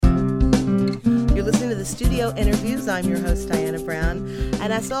the Studio Interviews. I'm your host, Diana Brown.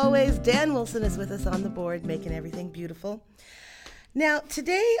 And as always, Dan Wilson is with us on the board, making everything beautiful. Now,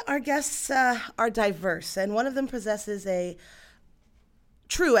 today our guests are diverse, and one of them possesses a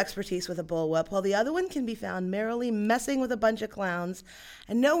true expertise with a bullwhip, while the other one can be found merrily messing with a bunch of clowns.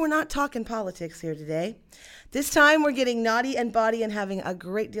 And no, we're not talking politics here today. This time we're getting naughty and bawdy and having a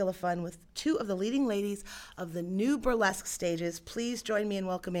great deal of fun with two of the leading ladies of the new burlesque stages. Please join me in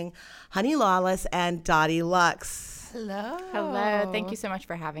welcoming Honey Lawless and Dottie Lux. Hello. Hello. Thank you so much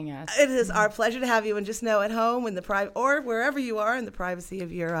for having us. It is our pleasure to have you, and just know at home in the or wherever you are in the privacy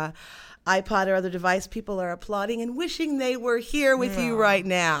of your iPod or other device, people are applauding and wishing they were here with you right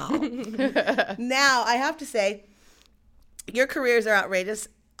now. Now, I have to say, your careers are outrageous.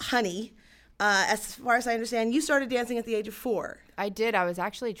 Honey, as far as I understand, you started dancing at the age of 4. I did. I was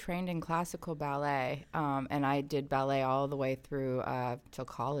actually trained in classical ballet, and I did ballet all the way through till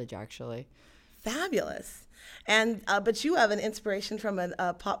college, actually. Fabulous. And but you have an inspiration from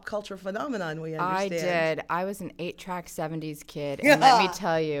a pop culture phenomenon, we understand. I did. I was an 8-track 70s kid, and let me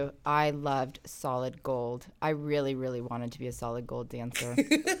tell you, I loved Solid Gold. I really, really wanted to be a Solid Gold dancer.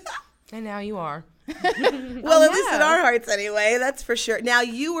 And now you are. Well, at least in our hearts anyway, that's for sure. Now,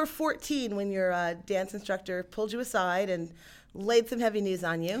 you were 14 when your dance instructor pulled you aside and laid some heavy news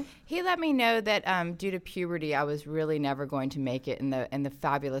on you. He let me know that due to puberty, I was really never going to make it in the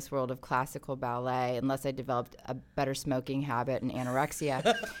fabulous world of classical ballet unless I developed a better smoking habit and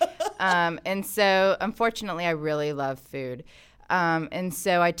anorexia. And so, unfortunately, I really love food. And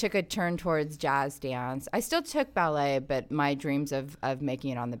so I took a turn towards jazz dance. I still took ballet, but my dreams of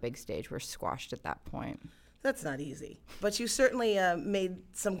making it on the big stage were squashed at that point. That's not easy, but you certainly made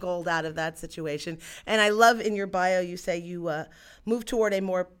some gold out of that situation. And I love in your bio, you say you moved toward a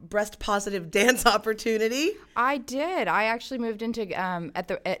more breast-positive dance opportunity. I did. I actually moved into,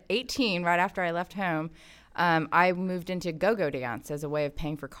 at 18, right after I left home, I moved into go-go dance as a way of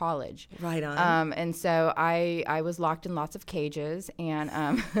paying for college. Right on. And so I was locked in lots of cages and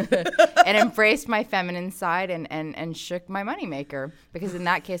and embraced my feminine side and shook my moneymaker, because in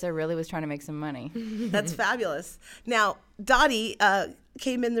that case I really was trying to make some money. That's fabulous. Now, Dottie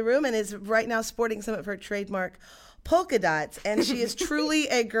came in the room and is right now sporting some of her trademark polka dots, and she is truly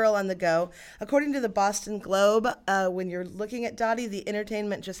a girl on the go. According to the Boston Globe, when you're looking at Dottie, the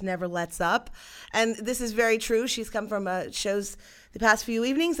entertainment just never lets up. And this is very true. She's come from shows the past few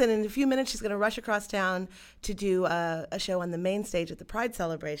evenings, and in a few minutes she's going to rush across town to do a show on the main stage at the Pride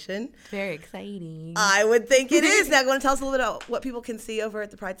Celebration. Very exciting. I would think it is. Now, you want to tell us a little bit about what people can see over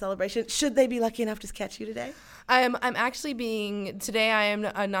at the Pride Celebration, should they be lucky enough to catch you today? I'm actually today I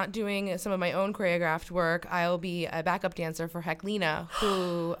am not doing some of my own choreographed work. I'll be a backup dancer for Heklina,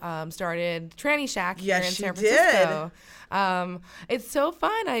 who started Tranny Shack here in San Francisco. It's so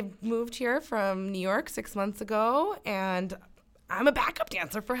fun. I moved here from New York 6 months ago, and I'm a backup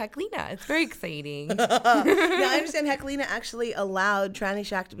dancer for Heklina. It's very exciting. Now, I understand Heklina actually allowed Tranny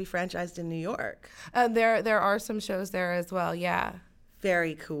Shack to be franchised in New York. There are some shows there as well, yeah.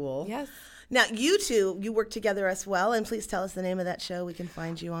 Very cool. Yes. Now, you two, you work together as well, and please tell us the name of that show we can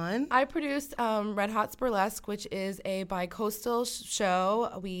find you on. I produced Red Hot Burlesque, which is a bi-coastal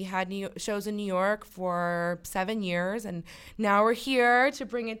show. We had shows in New York for 7 years, and now we're here to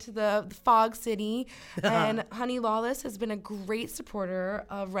bring it to the Fog City. And Honey Lawless has been a great supporter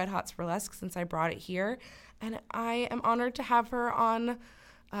of Red Hot Burlesque since I brought it here, and I am honored to have her on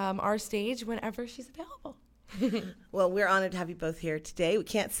our stage whenever she's available. Well, we're honored to have you both here today. We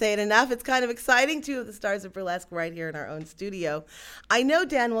can't say it enough. It's kind of exciting, two of the stars of burlesque right here in our own studio. I know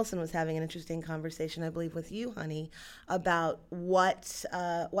Dan Wilson was having an interesting conversation, I believe, with you, Honey, about what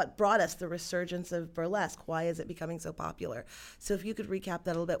brought us the resurgence of burlesque. Why is it becoming so popular? So if you could recap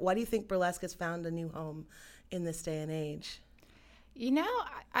that a little bit. Why do you think burlesque has found a new home in this day and age? You know,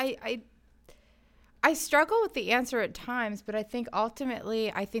 I struggle with the answer at times, but I think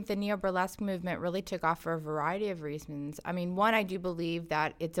ultimately, the neo-burlesque movement really took off for a variety of reasons. I mean, one, I do believe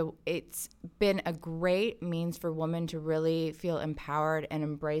that it's been a great means for women to really feel empowered and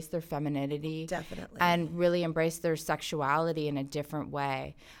embrace their femininity. Definitely. And really embrace their sexuality in a different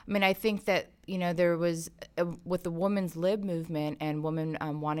way. I mean, I think that, you know, there was, with the women's lib movement and women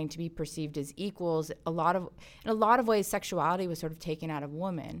wanting to be perceived as equals, in a lot of ways, sexuality was sort of taken out of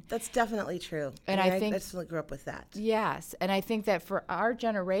women. That's definitely true. And I think I definitely grew up with that. Yes, and I think that for our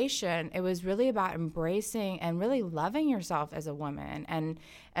generation, it was really about embracing and really loving yourself as a woman,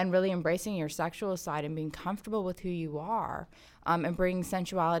 and really embracing your sexual side and being comfortable with who you are, and bringing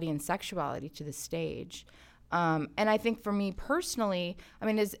sensuality and sexuality to the stage. And I think for me personally, I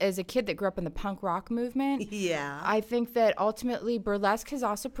mean, as a kid that grew up in the punk rock movement, Yeah. I think that ultimately burlesque has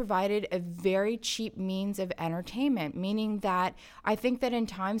also provided a very cheap means of entertainment, meaning that I think that in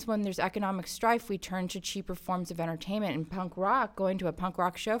times when there's economic strife, we turn to cheaper forms of entertainment. And punk rock, going to a punk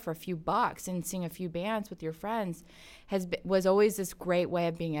rock show for a few bucks and seeing a few bands with your friends was always this great way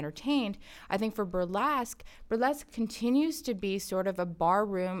of being entertained. I think for burlesque continues to be sort of a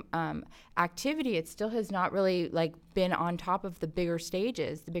barroom activity. It still has not really been on top of the bigger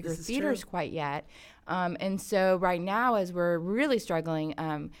stages, the bigger theaters quite yet. And so right now, as we're really struggling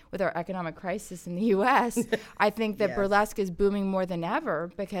with our economic crisis in the U.S., I think that burlesque is booming more than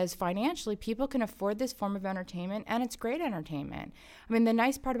ever because financially people can afford this form of entertainment, and it's great entertainment. I mean, the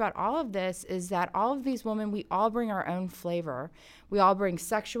nice part about all of this is that all of these women, we all bring our own flavor. We all bring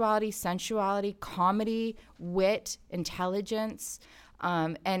sexuality, sensuality, comedy, wit, intelligence,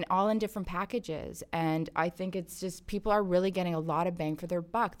 and all in different packages. And I think it's just people are really getting a lot of bang for their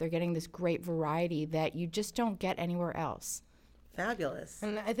buck. They're getting this great variety that you just don't get anywhere else. Fabulous.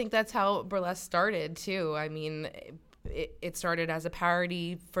 And I think that's how burlesque started, too. I mean, it started as a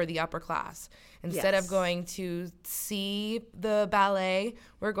parody for the upper class. Instead of going to see the ballet,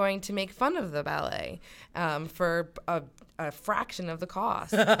 we're going to make fun of the ballet for a fraction of the cost,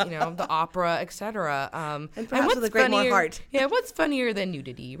 the opera, etc. And perhaps with a great more heart. Yeah, what's funnier than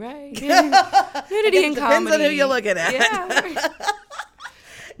nudity, right? Nudity and comedy. Depends on who you're looking at. Yeah.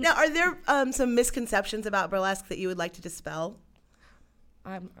 Now, are there some misconceptions about burlesque that you would like to dispel?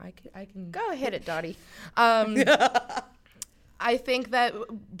 I can Go hit it, Dottie. I think that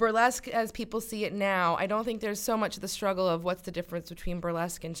burlesque, as people see it now, I don't think there's so much of the struggle of what's the difference between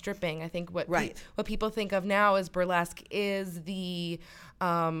burlesque and stripping. I think what people think of now as burlesque is the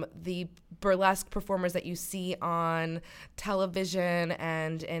burlesque performers that you see on television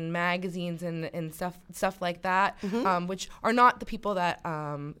and in magazines and stuff like that, which are not the people that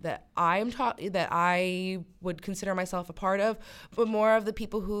that I would consider myself a part of, but more of the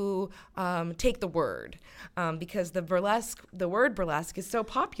people who take the word, because the word burlesque is so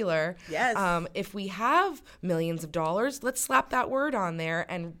popular. Yes. If we have millions of dollars, let's slap that word on there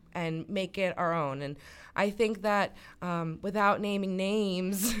and make it our own. And I think that without naming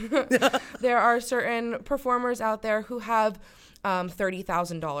names, there are certain performers out there who have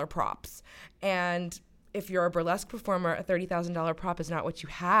 $30,000 props. And if you're a burlesque performer, a $30,000 prop is not what you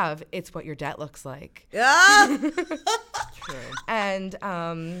have, it's what your debt looks like. Yeah. True. And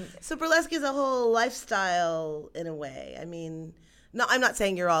so burlesque is a whole lifestyle in a way. I mean, no, I'm not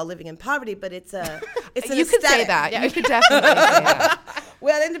saying you're all living in poverty, but it's an you could say that. Yeah. You could definitely say that.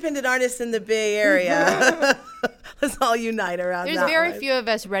 Well, independent artists in the Bay Area, let's all unite around that. There's very few of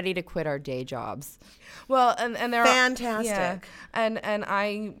us ready to quit our day jobs. Well, and there fantastic. Yeah. And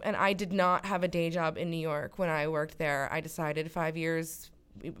I did not have a day job in New York when I worked there. I decided 5 years,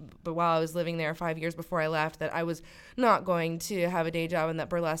 but while I was living there 5 years before I left, that I was not going to have a day job and that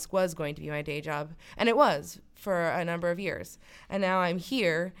burlesque was going to be my day job, and it was for a number of years. And now I'm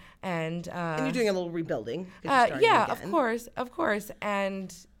here, and you're doing a little rebuilding. Yeah, again. Of course.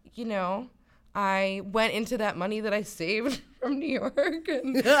 And I went into that money that I saved from New York,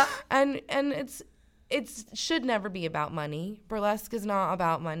 and it should never be about money. Burlesque is not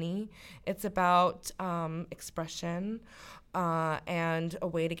about money. It's about expression and a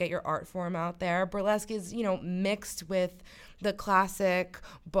way to get your art form out there. Burlesque is, mixed with the classic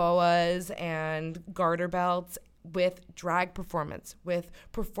boas and garter belts with drag performance, with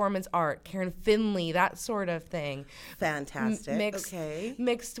performance art, Karen Finley, that sort of thing. Fantastic.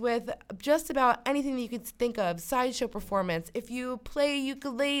 Mixed with just about anything that you could think of. Sideshow performance. If you play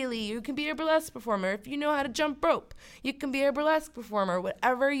ukulele, you can be a burlesque performer. If you know how to jump rope, you can be a burlesque performer.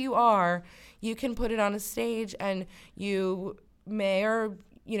 Whatever you are, you can put it on a stage, and you may or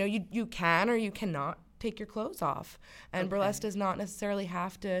you can or you cannot take your clothes off. And burlesque does not necessarily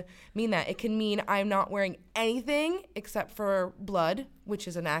have to mean that. It can mean I'm not wearing anything except for blood, which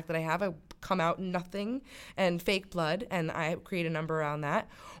is an act that I have. I come out nothing and fake blood, and I create a number around that.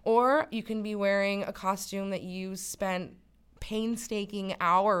 Or you can be wearing a costume that you spent painstaking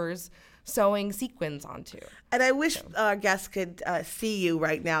hours sewing sequins onto. And I wish our guests could see you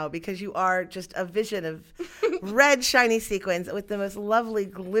right now, because you are just a vision of red, shiny sequins with the most lovely,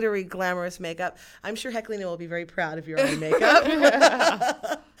 glittery, glamorous makeup. I'm sure Heclina will be very proud of your own makeup.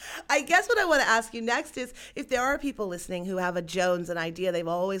 I guess what I want to ask you next is, if there are people listening who have a Jones, an idea, they've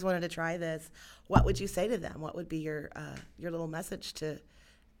always wanted to try this, what would you say to them? What would be your little message to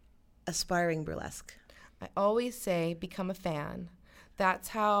aspiring burlesque? I always say, become a fan. That's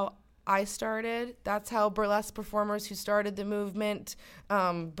how I started. That's how burlesque performers who started the movement,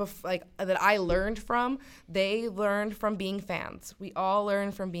 that I learned from, they learned from being fans. We all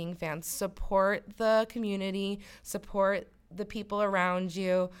learn from being fans. Support the community, support the people around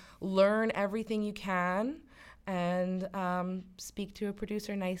you, learn everything you can, and speak to a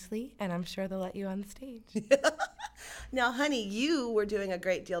producer nicely, and I'm sure they'll let you on the stage. Now, honey, you were doing a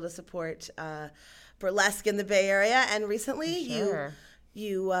great deal to support burlesque in the Bay Area, and recently you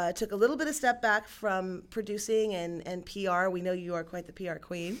took a little bit of step back from producing and PR. We know you are quite the PR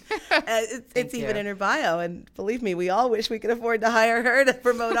queen. It's even in her bio, and believe me, we all wish we could afford to hire her to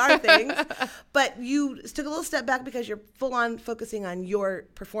promote our things. But you took a little step back because you're full on focusing on your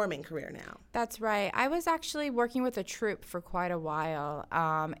performing career now. That's right. I was actually working with a troupe for quite a while,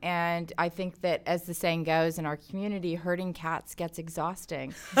 and I think that, as the saying goes in our community, herding cats gets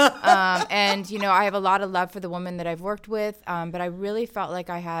exhausting. And, I have a lot of love for the women that I've worked with, but I really felt like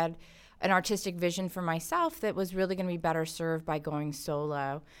I had an artistic vision for myself that was really going to be better served by going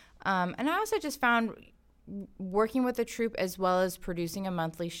solo. And I also just found working with a troupe as well as producing a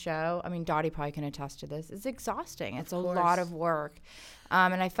monthly show, I mean, Dottie probably can attest to this, it's exhausting. It's a lot of work.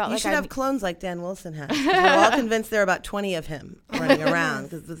 And I felt you like should have clones like Dan Wilson has. We're all convinced there are about 20 of him running around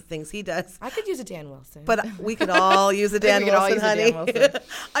because of the things he does. I could use a Dan Wilson. But we could all use a Dan Wilson, honey.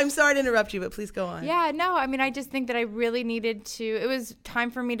 I'm sorry to interrupt you, but please go on. Yeah, no, I mean, I just think that I really needed to, it was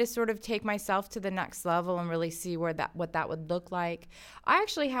time for me to sort of take myself to the next level and really see what that would look like. I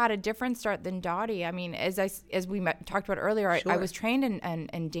actually had a different start than Dottie. I mean, as we talked about earlier, I was trained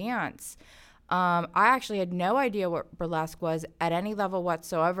in dance. I actually had no idea what burlesque was at any level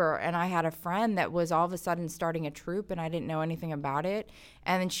whatsoever, and I had a friend that was all of a sudden starting a troupe, and I didn't know anything about it.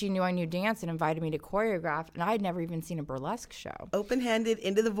 And then she knew I knew dance and invited me to choreograph, and I had never even seen a burlesque show. Open-handed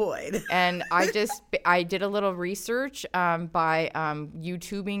into the void. And I did a little research by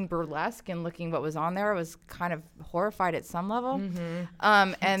YouTubing burlesque and looking what was on there. I was kind of horrified at some level.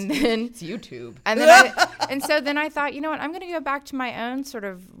 Mm-hmm. And then it's YouTube. And so then I thought, you know what, I'm going to go back to my own sort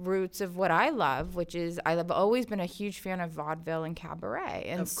of roots of what I love, which is I've always been a huge fan of vaudeville and cabaret.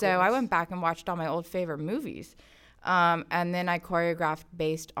 And so I went back and watched all my old favorite movies. And then I choreographed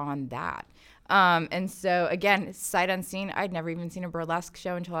based on that. And so, again, sight unseen, I'd never even seen a burlesque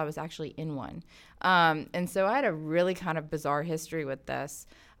show until I was actually in one. And so I had a really kind of bizarre history with this.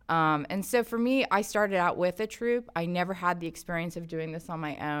 And so for me, I started out with a troupe. I never had the experience of doing this on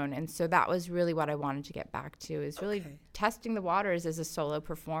my own. And so that was really what I wanted to get back to, is really testing the waters as a solo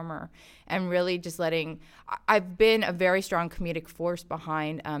performer and really just I've been a very strong comedic force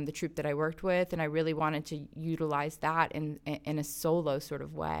behind the troupe that I worked with, and I really wanted to utilize that in a solo sort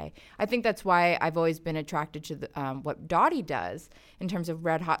of way. I think that's why I've always been attracted to what Dottie does in terms of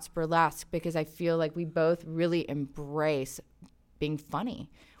Red Hot Burlesque, because I feel like we both really embrace being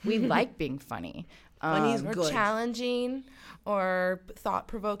funny. We like being funny. Funny's or good. Challenging or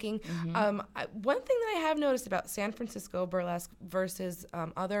thought-provoking. Mm-hmm. One thing that I have noticed about San Francisco burlesque versus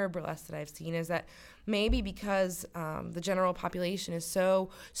other burlesque that I've seen is that maybe because the general population is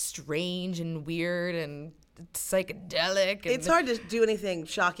so strange and weird and psychedelic. It's hard to do anything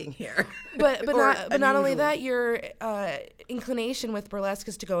shocking here. But not only that, your inclination with burlesque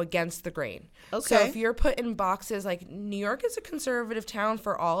is to go against the grain. Okay. So if you're put in boxes, like New York is a conservative town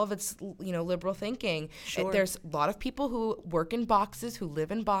for all of its liberal thinking. Sure. There's a lot of people who work in boxes, who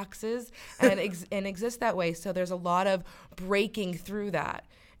live in boxes, and exist that way. So there's a lot of breaking through that.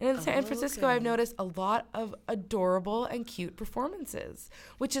 And in San Francisco, I've noticed a lot of adorable and cute performances,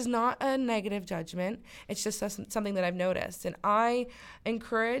 which is not a negative judgment. It's just something that I've noticed. And I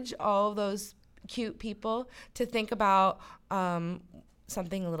encourage all of those cute people to think about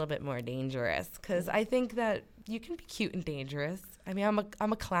something a little bit more dangerous, because I think that you can be cute and dangerous. I mean,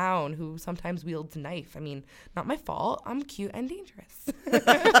 I'm a clown who sometimes wields a knife. I mean, not my fault. I'm cute and dangerous.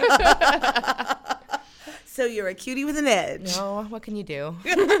 So you're a cutie with an edge. No, what can you do?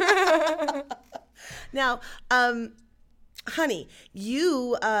 Now, honey,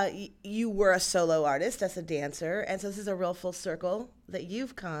 you were a solo artist as a dancer, and so this is a real full circle that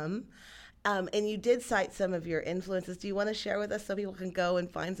you've come. And you did cite some of your influences. Do you want to share with us so people can go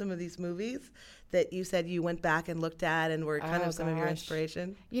and find some of these movies that you said you went back and looked at and were kind of some of your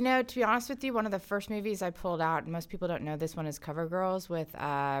inspiration? You know, to be honest with you, one of the first movies I pulled out, and most people don't know this one, is CoverGirls with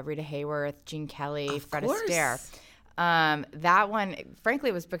Rita Hayworth, Gene Kelly, Fred Astaire. That one,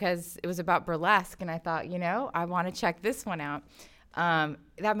 frankly, was because it was about burlesque, and I thought, I want to check this one out.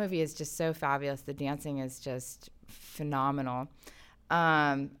 That movie is just so fabulous. The dancing is just phenomenal.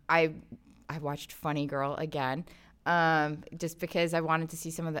 I watched Funny Girl again. just because I wanted to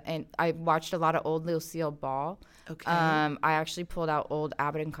see some of the, and I watched a lot of old Lucille Ball. Okay. I actually pulled out old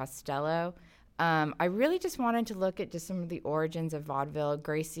Abbott and Costello. I really just wanted to look at just some of the origins of vaudeville,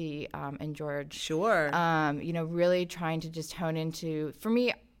 Gracie and George. Sure. Really trying to just hone into, for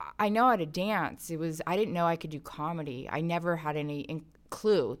me, I know how to dance. I didn't know I could do comedy. I never had any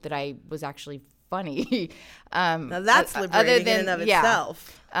clue that I was actually funny. Now that's liberating in and of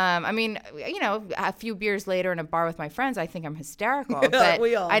itself. A few beers later in a bar with my friends, I think I'm hysterical. But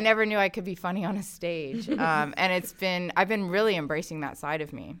we all. I never knew I could be funny on a stage. And I've been really embracing that side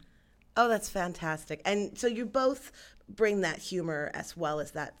of me. Oh, that's fantastic. And so you both bring that humor as well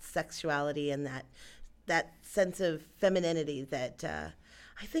as that sexuality and that sense of femininity that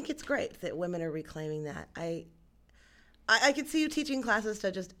I think it's great that women are reclaiming that. I could see you teaching classes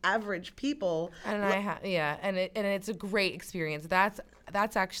to just average people. And it's a great experience.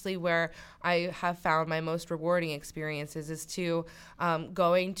 That's actually where I have found my most rewarding experiences is to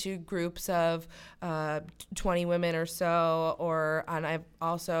going to groups of 20 women or so, and I've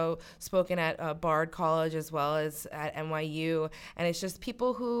also spoken at Bard College as well as at NYU, and it's just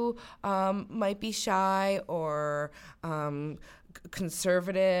people who might be shy or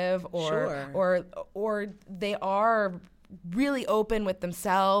conservative or they are really open with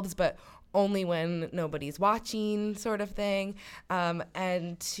themselves, but only when nobody's watching, sort of thing,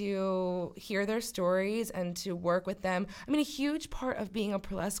 and to hear their stories and to work with them. I mean, a huge part of being a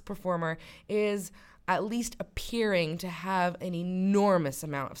burlesque performer is at least appearing to have an enormous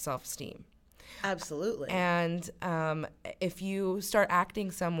amount of self-esteem. Absolutely. And if you start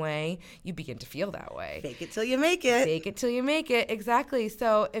acting some way, you begin to feel that way. Fake it till you make it. Fake it till you make it, exactly.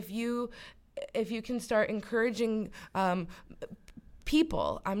 So if you can start encouraging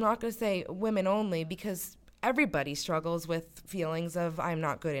people, I'm not going to say women only, because everybody struggles with feelings of I'm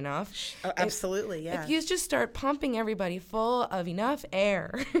not good enough. Oh, absolutely, yeah. If you just start pumping everybody full of enough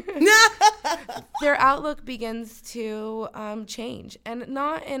air, their outlook begins to change, and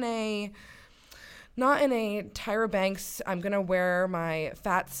not in a Tyra Banks, I'm going to wear my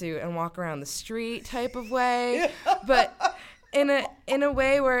fat suit and walk around the street type of way, but in a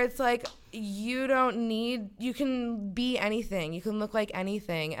way where it's like, you can be anything, you can look like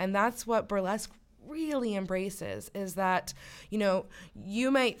anything. And that's what burlesque really embraces, is that, you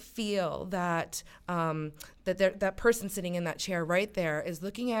might feel that that person sitting in that chair right there is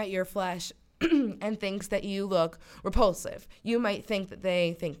looking at your flesh and thinks that you look repulsive. You might think that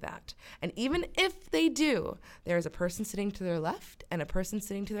they think that. And even if they do, there's a person sitting to their left and a person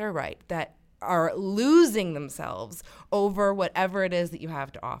sitting to their right that are losing themselves over whatever it is that you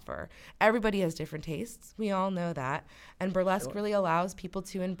have to offer. Everybody has different tastes. We all know that. And burlesque really allows people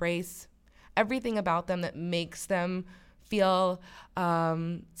to embrace everything about them that makes them feel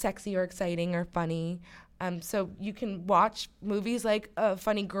sexy or exciting or funny. So you can watch movies like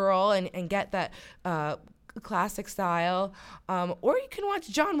Funny Girl and get that classic style, or you can watch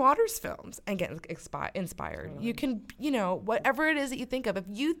John Waters films and get inspired. You can, whatever it is that you think of. If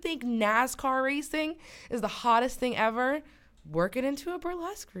you think NASCAR racing is the hottest thing ever, work it into a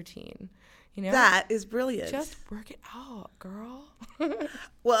burlesque routine. That is brilliant. Just work it out, girl.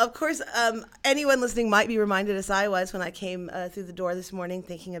 Well, of course, anyone listening might be reminded, as I was when I came through the door this morning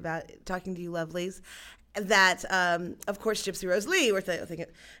thinking about talking to you lovelies, that, of course, Gypsy Rose Lee, we're thinking,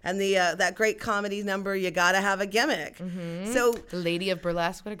 and that great comedy number, You Gotta Have a Gimmick. Mm-hmm. So, The Lady of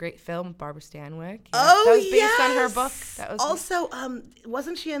Burlesque, what a great film, Barbara Stanwyck. Yeah. Oh, that was based on her book. That was also,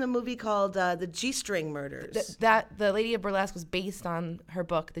 wasn't she in a movie called The G-String Murders? The Lady of Burlesque was based on her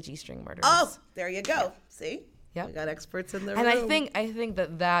book, The G-String Murders. Oh, there you go. Yeah. See? Yep. We got experts in the room. And I think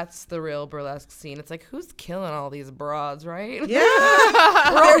that's the real burlesque scene. It's like, who's killing all these broads, right?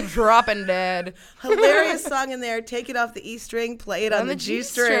 Yeah. We're all dropping dead. Hilarious song in there. Take it off the E string, play it on the G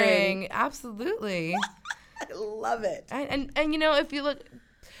string. Absolutely. I love it. And if you look,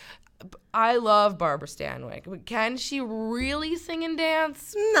 I love Barbara Stanwyck. Can she really sing and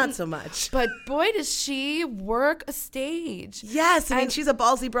dance? Not so much. But boy, does she work a stage. Yes. I mean, she's a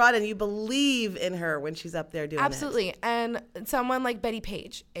ballsy broad, and you believe in her when she's up there doing Absolutely. It. And someone like Betty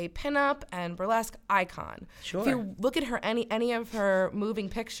Page, a pinup and burlesque icon. Sure. If you look at her, any of her moving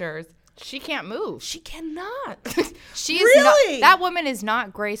pictures, she can't move. She cannot. She is really? That woman is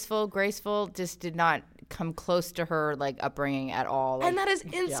not graceful. Graceful just did not come close to her upbringing at all. And that is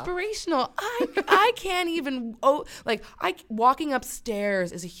inspirational. Yeah. I can't even walking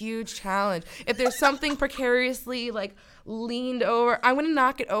upstairs is a huge challenge. If there's something precariously leaned over, I'm gonna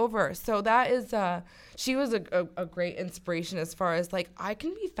knock it over. So that is she was a great inspiration as far as I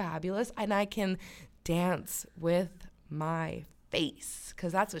can be fabulous and I can dance with my face,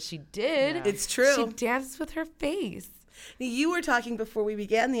 because that's what she did. Yeah. It's true. She danced with her face. You were talking before we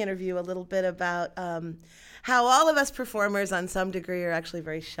began the interview a little bit about how all of us performers on some degree are actually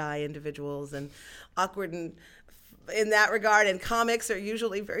very shy individuals and awkward in that regard, and comics are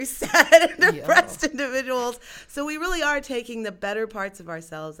usually very sad and depressed individuals. So we really are taking the better parts of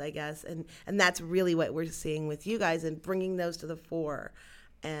ourselves, I guess, and that's really what we're seeing with you guys and bringing those to the fore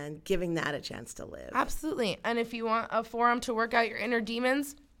and giving that a chance to live. Absolutely. And if you want a forum to work out your inner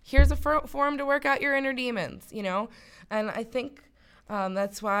demons, here's a forum to work out your inner demons, you know? And I think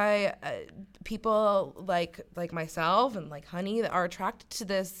that's why people like myself and like Honey that are attracted to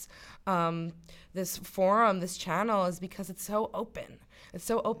this this forum, this channel, is because it's so open. It's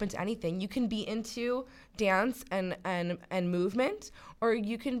so open to anything. You can be into dance and movement, or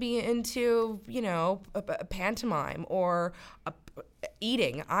you can be into, you know, a pantomime or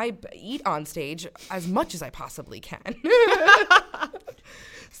eating. I eat on stage as much as I possibly can.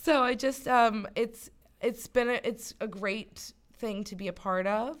 So I just it's a great thing to be a part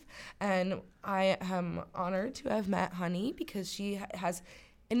of, and I am honored to have met Honey because she has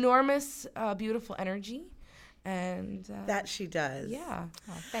enormous beautiful energy, and That she does. yeah.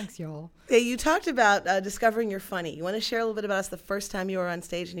 Oh, thanks, y'all. Hey, you talked about discovering you're funny. You want to share a little bit about us the first time you were on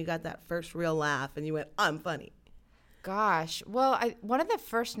stage and you got that first real laugh and you went, I'm funny. Gosh, well, one of the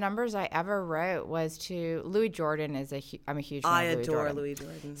first numbers I ever wrote was to Louis Jordan. I'm a huge fan I of Louis adore Jordan. Louis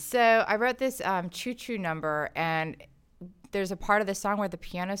Jordan. So I wrote this Choo Choo number, and there's a part of the song where the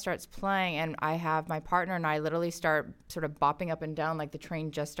piano starts playing, and I have my partner and I literally start sort of bopping up and down like the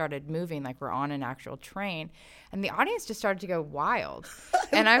train just started moving, like we're on an actual train. And the audience just started to go wild.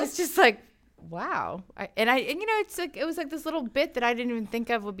 And I was just like, wow. And you know, it was like this little bit that I didn't even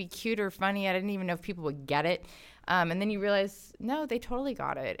think of would be cute or funny. I didn't even know if people would get it. And then you realize, no, they totally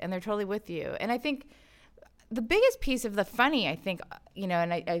got it, and they're totally with you. And I think the biggest piece of the funny, I think, you know,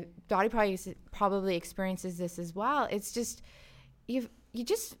 and Dottie probably experiences this as well. It's just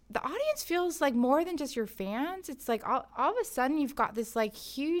the audience feels like more than just your fans. It's like all of a sudden you've got this like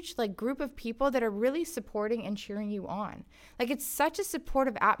huge like group of people that are really supporting and cheering you on. Like it's such a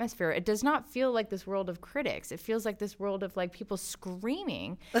supportive atmosphere. It does not feel like this world of critics. It feels like this world of like people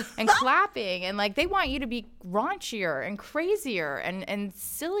screaming and clapping, and like they want you to be raunchier and crazier and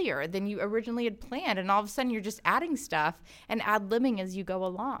sillier than you originally had planned. And all of a sudden you're just adding stuff and ad-libbing as you go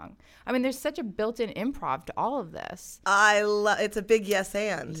along. I mean, there's such a built-in improv to all of this. It's a big yes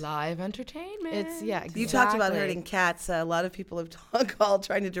and. Live entertainment. Exactly. You talked about herding cats. A lot of people have called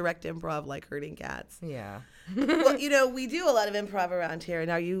trying to direct improv like herding cats. Yeah. Well, you know, we do a lot of improv around here.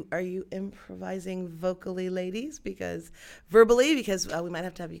 And are you improvising vocally, ladies? Because verbally, we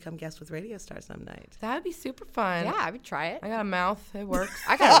might have you come guest with Radio Star some night. That would be super fun. Yeah, I would try it. I got a mouth. It works.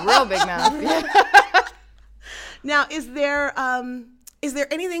 I got a real big mouth. Now, is there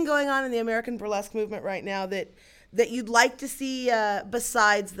anything going on in the American burlesque movement right now that you'd like to see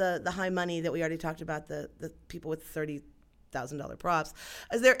besides the high money that we already talked about, the people with $30,000 props?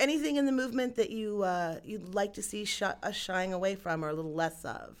 Is there anything in the movement that you'd like to see us shying away from, or a little less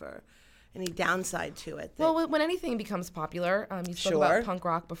of, or any downside to it? Well, when anything becomes popular, you spoke about punk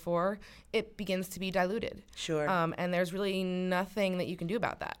rock before, it begins to be diluted. Sure. And there's really nothing that you can do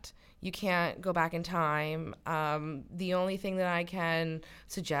about that. You can't go back in time. The only thing that I can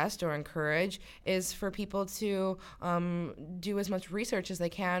suggest or encourage is for people to do as much research as they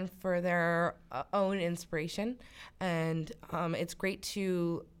can for their own inspiration. And it's great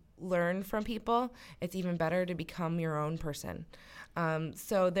to learn from people. It's even better to become your own person.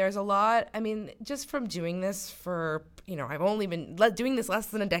 So there's a lot, I mean, just from doing this for, you know, I've only been doing this less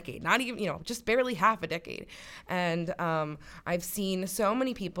than a decade, not even, you know, just barely half a decade. And I've seen so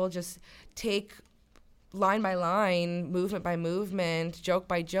many people just take line by line, movement by movement, joke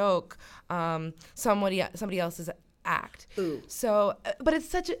by joke, somebody else's act. Ooh. So, but it's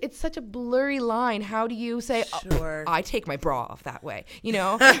such a blurry line. How do you say, Sure. I take my bra off that way, you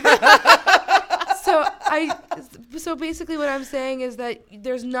know? So basically what I'm saying is that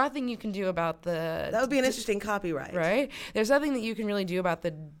there's nothing you can do about that would be an interesting copyright. right? There's nothing that you can really do about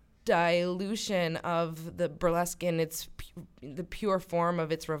the dilution of the burlesque in the pure form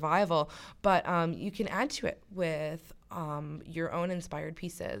of its revival, but you can add to it with your own inspired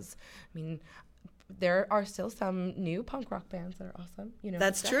pieces. I mean, there are still some new punk rock bands that are awesome. You know,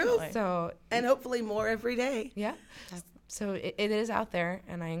 That's true. So And hopefully more every day. yeah. So it is out there,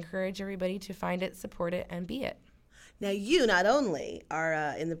 and I encourage everybody to find it, support it, and be it. Now, you not only are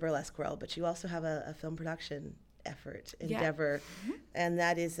in the burlesque world, but you also have a film production endeavor, and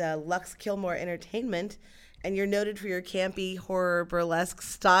that is Lux Kilmore Entertainment. And you're noted for your campy horror burlesque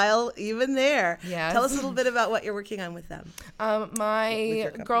style, even there. Yes. Tell us a little bit about what you're working on with them.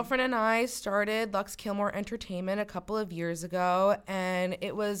 My girlfriend and I started Lux Kilmore Entertainment a couple of years ago, and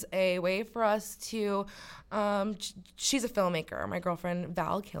it was a way for us to. She's a filmmaker. My girlfriend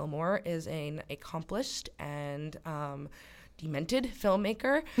Val Kilmore is an accomplished and demented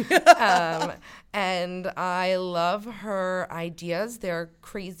filmmaker, and I love her ideas. They're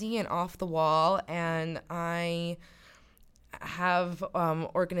crazy and off the wall, and I have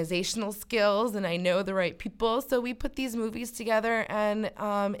organizational skills, and I know the right people. So we put these movies together, and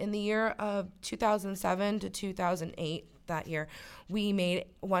in the year of 2007 to 2008, that year, we made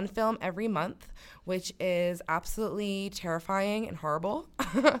one film every month, which is absolutely terrifying and horrible.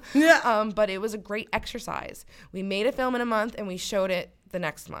 Yeah. But it was a great exercise. We made a film in a month and we showed it the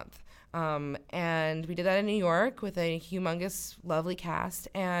next month. And we did that in New York with a humongous, lovely cast.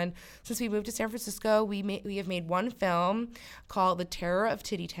 And since we moved to San Francisco, we have made one film called The Terror of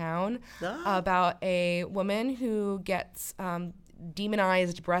Titty Town about a woman who gets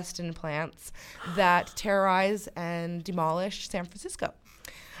demonized breast implants that terrorize and demolish San Francisco.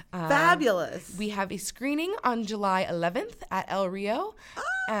 Fabulous. We have a screening on July 11th at El Rio,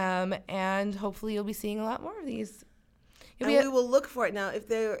 and hopefully you'll be seeing a lot more of these. And we will look for it. Now, if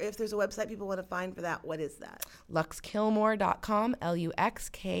there's a website people want to find for that, what is that? LuxKilmore.com,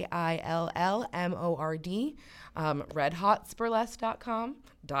 LuxKillmord, RedHotSburlesque.com,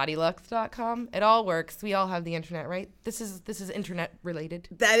 DottieLux.com. It all works. We all have the internet, right? This is internet related.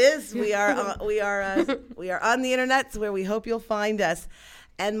 That is. We are on the internet, where we hope you'll find us.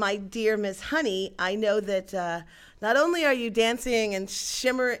 And my dear Miss Honey, I know that not only are you dancing and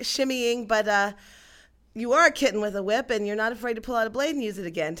shimmying, but you are a kitten with a whip, and you're not afraid to pull out a blade and use it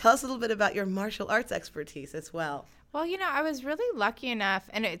again. Tell us a little bit about your martial arts expertise as well. Well, I was really lucky enough,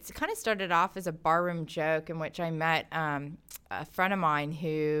 and it's kind of started off as a barroom joke in which I met a friend of mine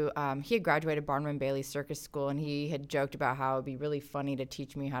who he had graduated Barnum & Bailey Circus School, and he had joked about how it would be really funny to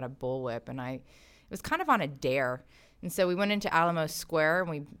teach me how to bullwhip, and it was kind of on a dare. And so we went into Alamo Square,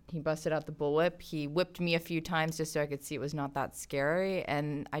 and he busted out the bullwhip. He whipped me a few times just so I could see it was not that scary,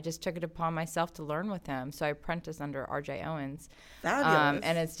 and I just took it upon myself to learn with him. So I apprenticed under R.J. Owens. Fabulous.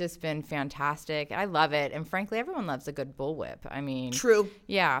 And it's just been fantastic. I love it, and frankly, everyone loves a good bullwhip. I mean, true.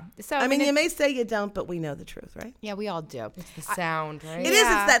 Yeah. So I mean, you may say you don't, but we know the truth, right? Yeah, we all do. It's the sound, right? It is. It's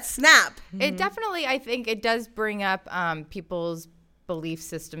that snap. It definitely, I think, it does bring up people's belief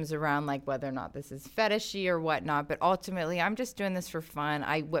systems around like whether or not this is fetishy or whatnot, but ultimately I'm just doing this for fun.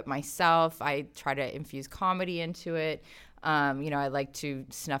 I whip myself. I try to infuse comedy into it. I like to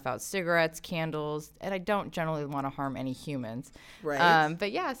snuff out cigarettes, candles, and I don't generally want to harm any humans. Right.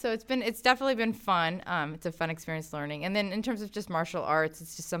 But yeah, so it's definitely been fun. It's a fun experience learning. And then in terms of just martial arts,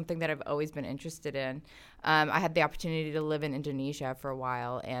 it's just something that I've always been interested in. I had the opportunity to live in Indonesia for a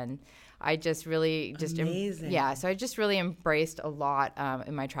while, and I just really amazing. So I just really embraced a lot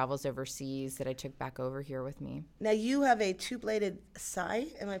in my travels overseas that I took back over here with me. Now you have a two-bladed sai.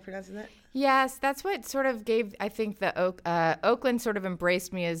 Am I pronouncing that? Yes, that's what sort of gave. I think the Oakland sort of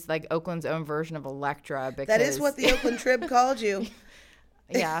embraced me as like Oakland's own version of Elektra. Because that is what the Oakland Trib called you.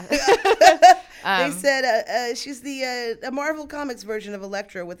 Yeah. They said she's a Marvel Comics version of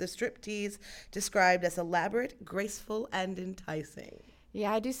Elektra with a striptease described as elaborate, graceful, and enticing.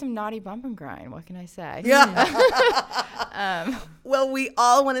 Yeah, I do some naughty bump and grind. What can I say? Yeah. Well, we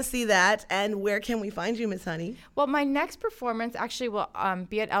all want to see that. And where can we find you, Miss Honey? Well, my next performance actually will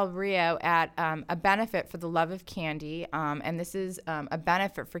be at El Rio at a benefit for the love of candy. And this is a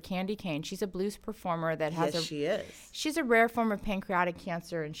benefit for Candy Cane. She's a blues performer that has she is. She's a rare form of pancreatic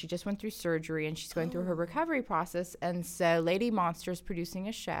cancer, and she just went through surgery, and she's going through her recovery process. And so Lady Monster is producing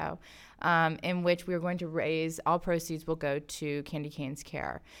a show in which we are going to raise, all proceeds will go to Candy Cane's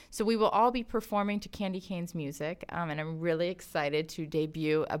care. So we will all be performing to Candy Cane's music, and I'm really excited to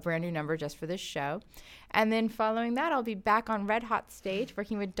debut a brand new number just for this show. And then following that, I'll be back on Red Hot stage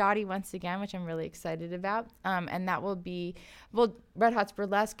working with Dottie once again, which I'm really excited about. And that will be, Red Hot's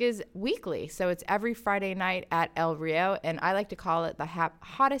Burlesque is weekly. So it's every Friday night at El Rio. And I like to call it the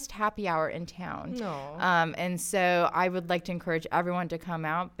hottest happy hour in town. And so I would like to encourage everyone to come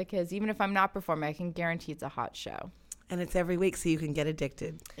out, because even if I'm not performing, I can guarantee it's a hot show. And it's every week, so you can get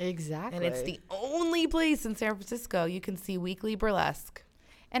addicted. Exactly. And it's the only place in San Francisco you can see weekly burlesque.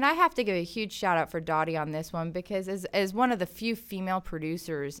 And I have to give a huge shout out for Dottie on this one, because as one of the few female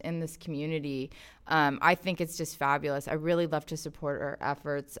producers in this community, I think it's just fabulous. I really love to support her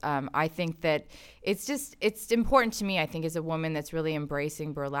efforts. I think that it's important to me, I think, as a woman that's really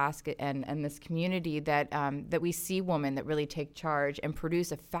embracing burlesque and this community, that we see women that really take charge and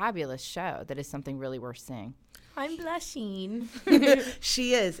produce a fabulous show that is something really worth seeing. I'm blushing.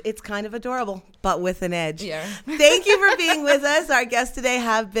 She is. It's kind of adorable, but with an edge. Yeah. Thank you for being with us. Our guests today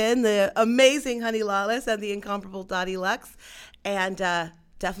have been the amazing Honey Lawless and the incomparable Dottie Lux. And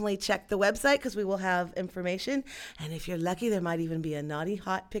definitely check the website, because we will have information. And if you're lucky, there might even be a naughty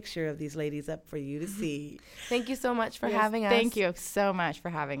hot picture of these ladies up for you to see. Thank you so much for having us. Thank you so much for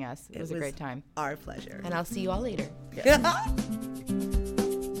having us. It was a great time. Our pleasure. And I'll see you all later. Yeah.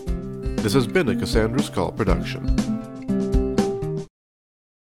 This has been a Cassandra's Call production.